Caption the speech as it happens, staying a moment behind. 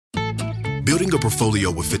Building a portfolio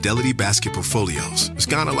with Fidelity Basket Portfolios is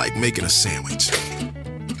kind of like making a sandwich.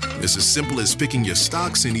 It's as simple as picking your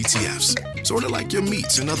stocks and ETFs, sort of like your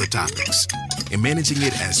meats and other toppings, and managing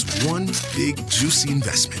it as one big, juicy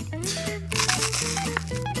investment.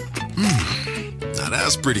 Now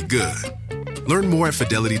that's pretty good. Learn more at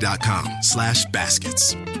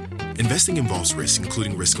fidelity.com/baskets. Investing involves risk,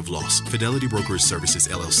 including risk of loss. Fidelity Brokerage Services,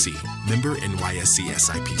 LLC. Member NYSE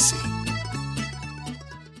SIPC.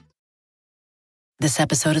 This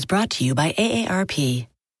episode is brought to you by AARP.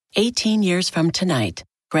 18 years from tonight,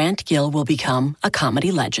 Grant Gill will become a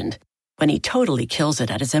comedy legend when he totally kills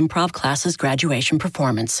it at his improv class's graduation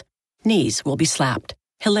performance. Knees will be slapped.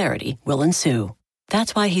 Hilarity will ensue.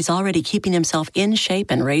 That's why he's already keeping himself in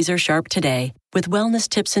shape and razor sharp today with wellness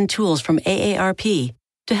tips and tools from AARP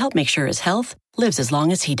to help make sure his health lives as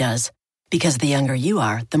long as he does. Because the younger you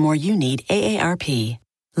are, the more you need AARP.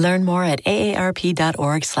 Learn more at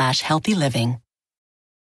aarp.org/healthyliving.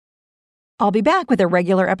 I'll be back with a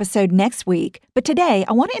regular episode next week, but today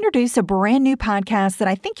I want to introduce a brand new podcast that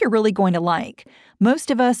I think you're really going to like. Most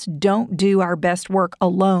of us don't do our best work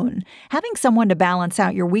alone. Having someone to balance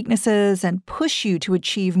out your weaknesses and push you to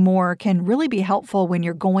achieve more can really be helpful when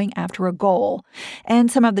you're going after a goal.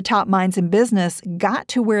 And some of the top minds in business got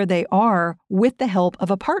to where they are with the help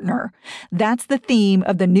of a partner. That's the theme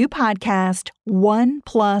of the new podcast,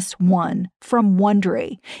 1+1 from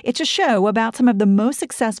Wondery. It's a show about some of the most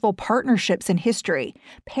successful partnerships in history,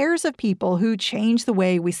 pairs of people who changed the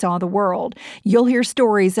way we saw the world. You'll hear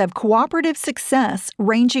stories of cooperative success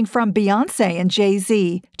ranging from Beyoncé and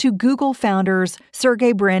Jay-Z to Google founders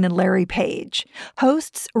Sergey Brin and Larry Page.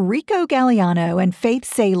 Hosts Rico Galliano and Faith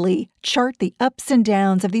Salie chart the ups and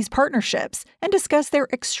downs of these partnerships and discuss their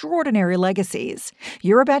extraordinary legacies.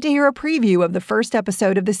 You're about to hear a preview of the first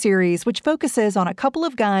episode of the series, which focuses on a couple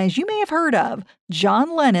of guys you may have heard of,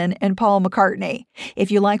 John Lennon and Paul McCartney.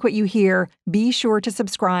 If you like what you hear, be sure to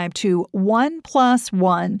subscribe to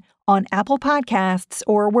 1+1 on Apple Podcasts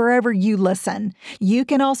or wherever you listen. You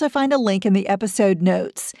can also find a link in the episode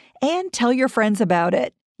notes. And tell your friends about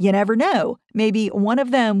it. You never know, maybe one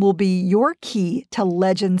of them will be your key to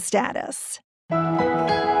legend status.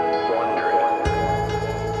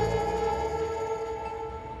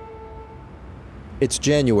 It's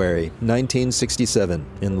January 1967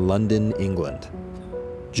 in London, England.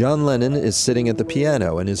 John Lennon is sitting at the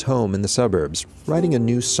piano in his home in the suburbs, writing a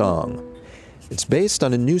new song. It's based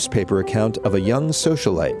on a newspaper account of a young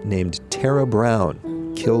socialite named Tara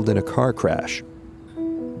Brown, killed in a car crash.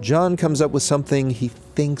 John comes up with something he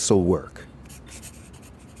thinks will work.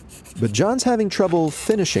 But John's having trouble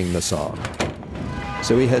finishing the song.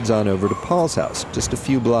 So he heads on over to Paul's house, just a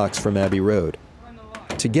few blocks from Abbey Road.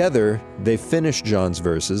 Together, they finish John's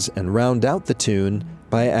verses and round out the tune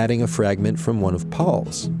by adding a fragment from one of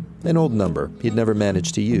Paul's, an old number he'd never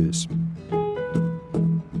managed to use.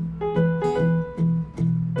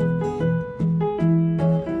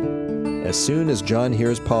 As soon as John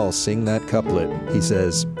hears Paul sing that couplet, he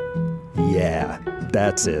says, "Yeah,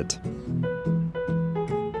 that's it."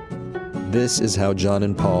 This is how John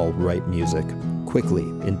and Paul write music, quickly,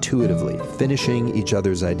 intuitively, finishing each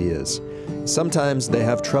other's ideas. Sometimes they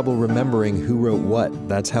have trouble remembering who wrote what.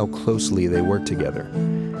 That's how closely they work together.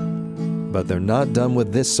 But they're not done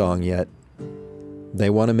with this song yet. They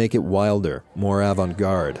want to make it wilder, more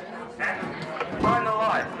avant-garde.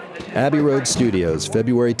 Abbey Road Studios,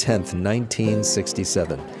 February 10th,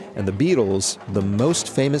 1967. And the Beatles, the most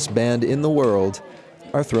famous band in the world,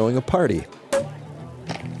 are throwing a party.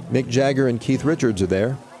 Mick Jagger and Keith Richards are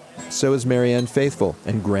there. So is Marianne Faithfull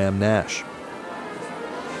and Graham Nash.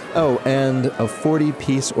 Oh, and a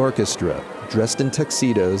 40-piece orchestra, dressed in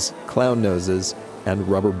tuxedos, clown noses, and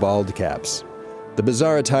rubber bald caps. The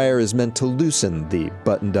bizarre attire is meant to loosen the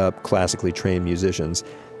buttoned-up, classically trained musicians,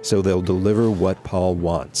 so they'll deliver what Paul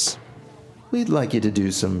wants. We'd like you to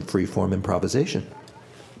do some freeform improvisation.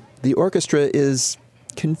 The orchestra is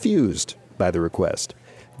confused by the request.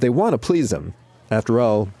 They want to please him. After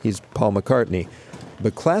all, he's Paul McCartney.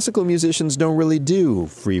 But classical musicians don't really do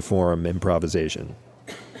freeform improvisation.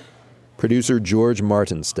 Producer George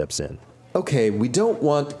Martin steps in. Okay, we don't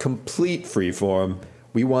want complete freeform.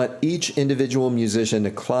 We want each individual musician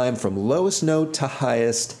to climb from lowest note to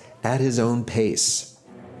highest at his own pace.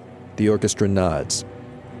 The orchestra nods.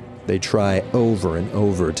 They try over and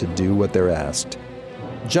over to do what they're asked.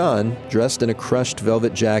 John, dressed in a crushed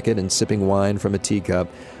velvet jacket and sipping wine from a teacup,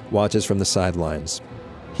 watches from the sidelines.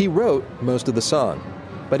 He wrote most of the song,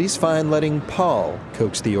 but he's fine letting Paul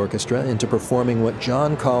coax the orchestra into performing what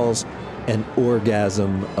John calls an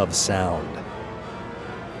orgasm of sound.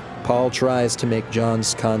 Paul tries to make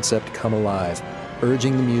John's concept come alive.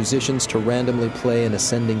 urging the musicians to randomly play an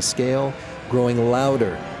ascending scale, growing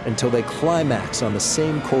louder until they climax on the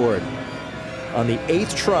same chord. On the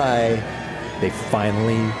 8th try, they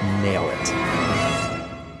finally nail it.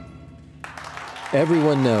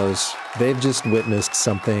 Everyone knows they've just witnessed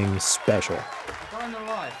something special.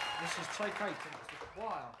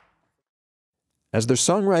 As their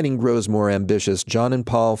songwriting grows more ambitious, John and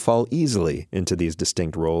Paul fall easily into these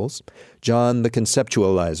distinct roles. John, the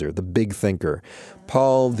conceptualizer, the big thinker.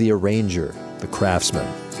 Paul, the arranger, the craftsman.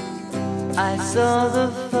 I saw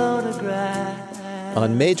the photograph.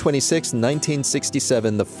 On May 26,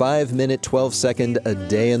 1967, the 5-minute, 12-second A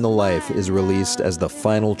Day in the Life is released as the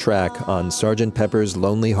final track on Sgt. Pepper's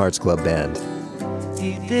Lonely Hearts Club Band.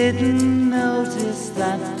 He didn't notice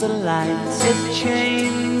that the lights had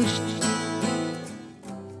changed.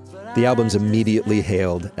 The album's immediately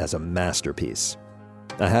hailed as a masterpiece.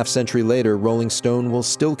 A half-century later, Rolling Stone will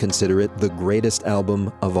still consider it the greatest album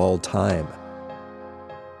of all time.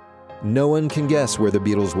 No one can guess where the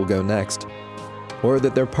Beatles will go next, or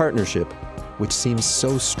that their partnership, which seems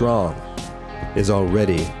so strong, is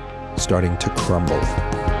already starting to crumble.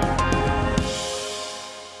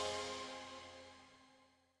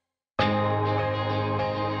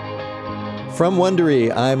 From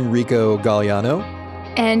Wondery, I'm Rico Galliano.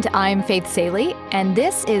 And I'm Faith Salie, and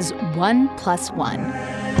this is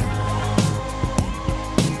 1+1.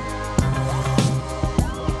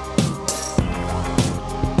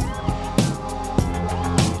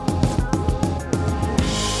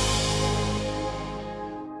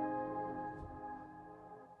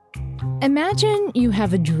 Imagine you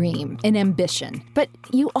have a dream, an ambition, but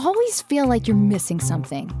you always feel like you're missing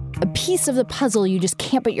something. A piece of the puzzle you just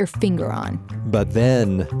can't put your finger on. But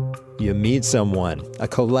then you meet someone, a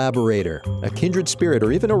collaborator, a kindred spirit,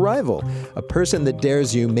 or even a rival, a person that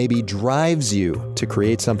dares you, maybe drives you to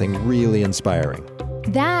create something really inspiring.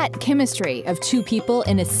 That chemistry of two people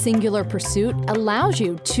in a singular pursuit allows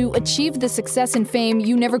you to achieve the success and fame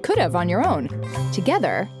you never could have on your own.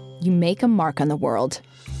 Together, you make a mark on the world.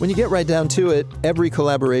 When you get right down to it, every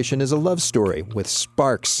collaboration is a love story with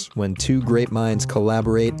sparks when two great minds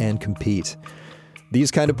collaborate and compete. These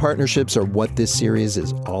kind of partnerships are what this series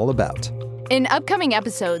is all about. In upcoming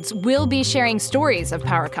episodes, we'll be sharing stories of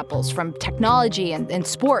power couples from technology and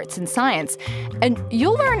sports and science, and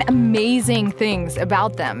you'll learn amazing things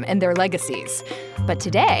about them and their legacies. But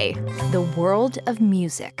today, the world of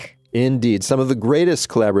music. Indeed. Some of the greatest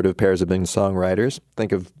collaborative pairs have been songwriters.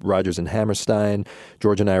 Think of Rodgers and Hammerstein,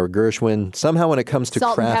 George and Ira Gershwin. Somehow when it comes to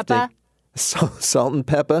crafting... Salt and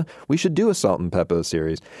Peppa? We should do a Salt and Peppa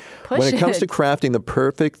series. When it comes to crafting the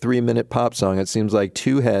perfect 3-minute pop song, it seems like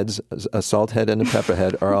two heads, a salt head and a pepper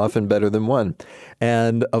head, are often better than one.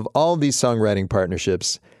 And of all these songwriting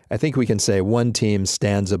partnerships, I think we can say one team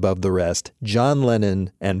stands above the rest, John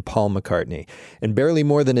Lennon and Paul McCartney. In barely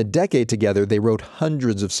more than a decade together, they wrote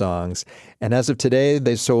hundreds of songs. And as of today,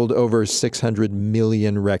 they've sold over 600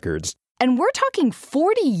 million records. And we're talking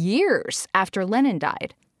 40 years after Lennon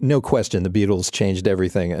died. No question, the Beatles changed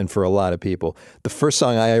everything, and for a lot of people. The first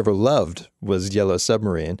song I ever loved was Yellow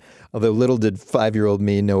Submarine, although little did 5-year-old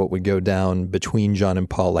me know it would go down between John and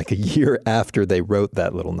Paul like a year after they wrote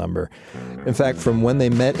that little number. In fact, from when they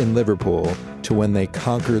met in Liverpool to when they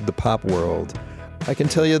conquered the pop world, I can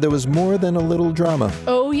tell you there was more than a little drama.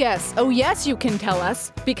 Oh yes, you can tell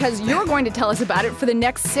us, because you're going to tell us about it for the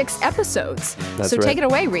next 6 episodes. That's right. Take it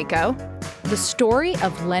away, Rico. The story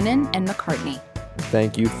of Lennon and McCartney.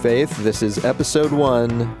 Thank you, Faith. This is episode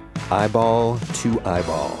 1, Eyeball to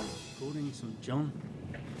Eyeball.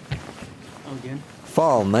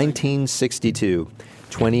 Fall 1962,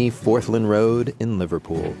 20 Forthland Road in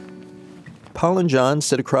Liverpool. Paul and John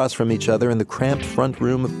sit across from each other in the cramped front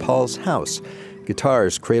room of Paul's house,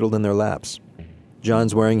 guitars cradled in their laps.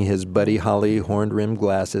 John's wearing his Buddy Holly horn-rimmed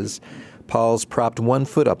glasses. Paul's propped one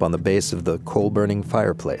foot up on the base of the coal-burning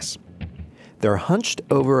fireplace. They're hunched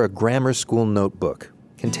over a grammar school notebook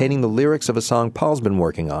containing the lyrics of a song Paul's been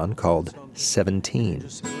working on called 17.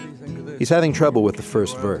 He's having trouble with the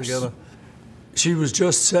first verse. She was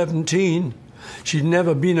just 17. She'd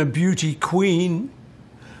never been a beauty queen.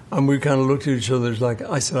 And we kind of looked at each other like,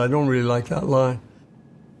 I said, I don't really like that line.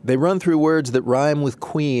 They run through words that rhyme with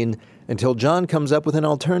queen until John comes up with an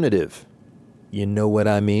alternative. You know what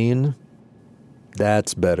I mean?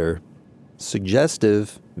 That's better.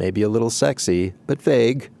 Suggestive, maybe a little sexy, but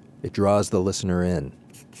vague. It draws the listener in.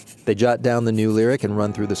 They jot down the new lyric and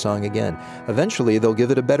run through the song again. Eventually, they'll give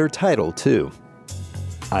it a better title, too.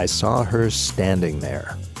 I Saw Her Standing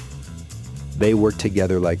There. They worked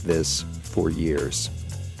together like this for years.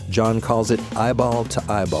 John calls it Eyeball to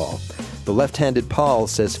Eyeball. The left-handed Paul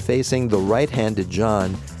says facing the right-handed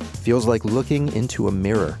John feels like looking into a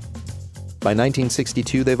mirror. By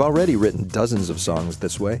 1962, they've already written dozens of songs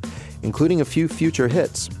this way, including a few future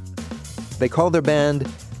hits. They call their band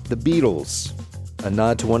The Beatles, a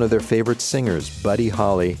nod to one of their favorite singers, Buddy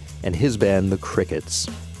Holly, and his band, The Crickets.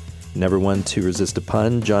 Never one to resist a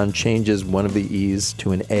pun, John changes one of the E's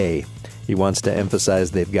to an A. He wants to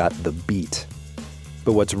emphasize they've got the beat.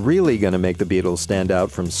 But what's really going to make the Beatles stand out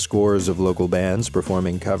from scores of local bands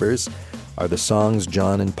performing covers are the songs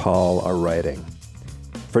John and Paul are writing.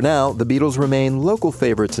 For now, the Beatles remain local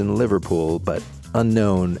favorites in Liverpool, but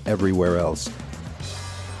unknown everywhere else.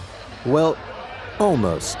 Well,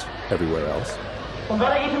 almost everywhere else. Und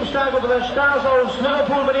weiter geht's im Stadion der Stars aus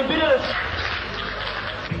Liverpool mit den Beatles.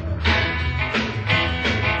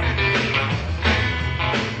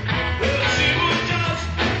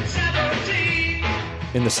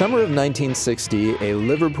 In the summer of 1960, a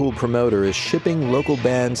Liverpool promoter is shipping local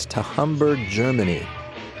bands to Hamburg, Germany.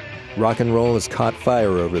 Rock and roll has caught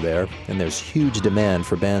fire over there, and there's huge demand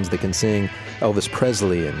for bands that can sing Elvis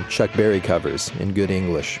Presley and Chuck Berry covers in good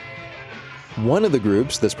English. One of the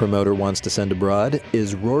groups this promoter wants to send abroad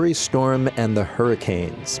is Rory Storm and the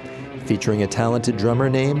Hurricanes, featuring a talented drummer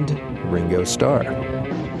named Ringo Starr.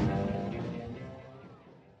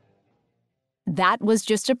 That was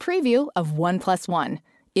just a preview of 1+1.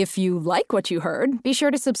 If you like what you heard, be sure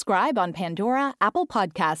to subscribe on Pandora, Apple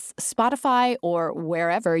Podcasts, Spotify, or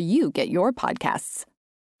wherever you get your podcasts.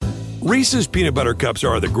 Reese's Peanut Butter Cups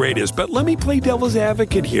are the greatest, but let me play devil's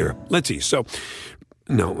advocate here. Let's see. So,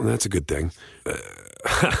 no, that's a good thing.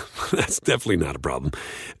 That's definitely not a problem.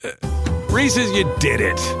 Reese's, you did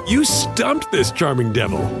it. You stumped this charming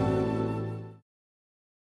devil.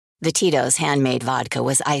 The Tito's handmade vodka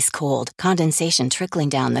was ice cold, condensation trickling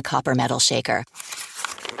down the copper metal shaker.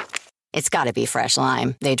 It's gotta be fresh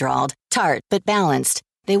lime, they drawled. Tart, but balanced.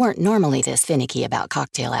 They weren't normally this finicky about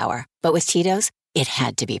cocktail hour. But with Tito's, it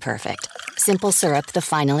had to be perfect. Simple syrup, the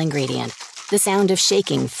final ingredient. The sound of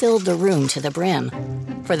shaking filled the room to the brim.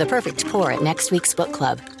 For the perfect pour at next week's book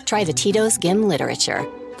club, try the Tito's Gim Literature.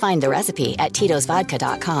 Find the recipe at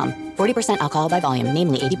titosvodka.com. 40% alcohol by volume,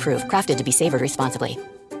 namely 80 proof, crafted to be savored responsibly.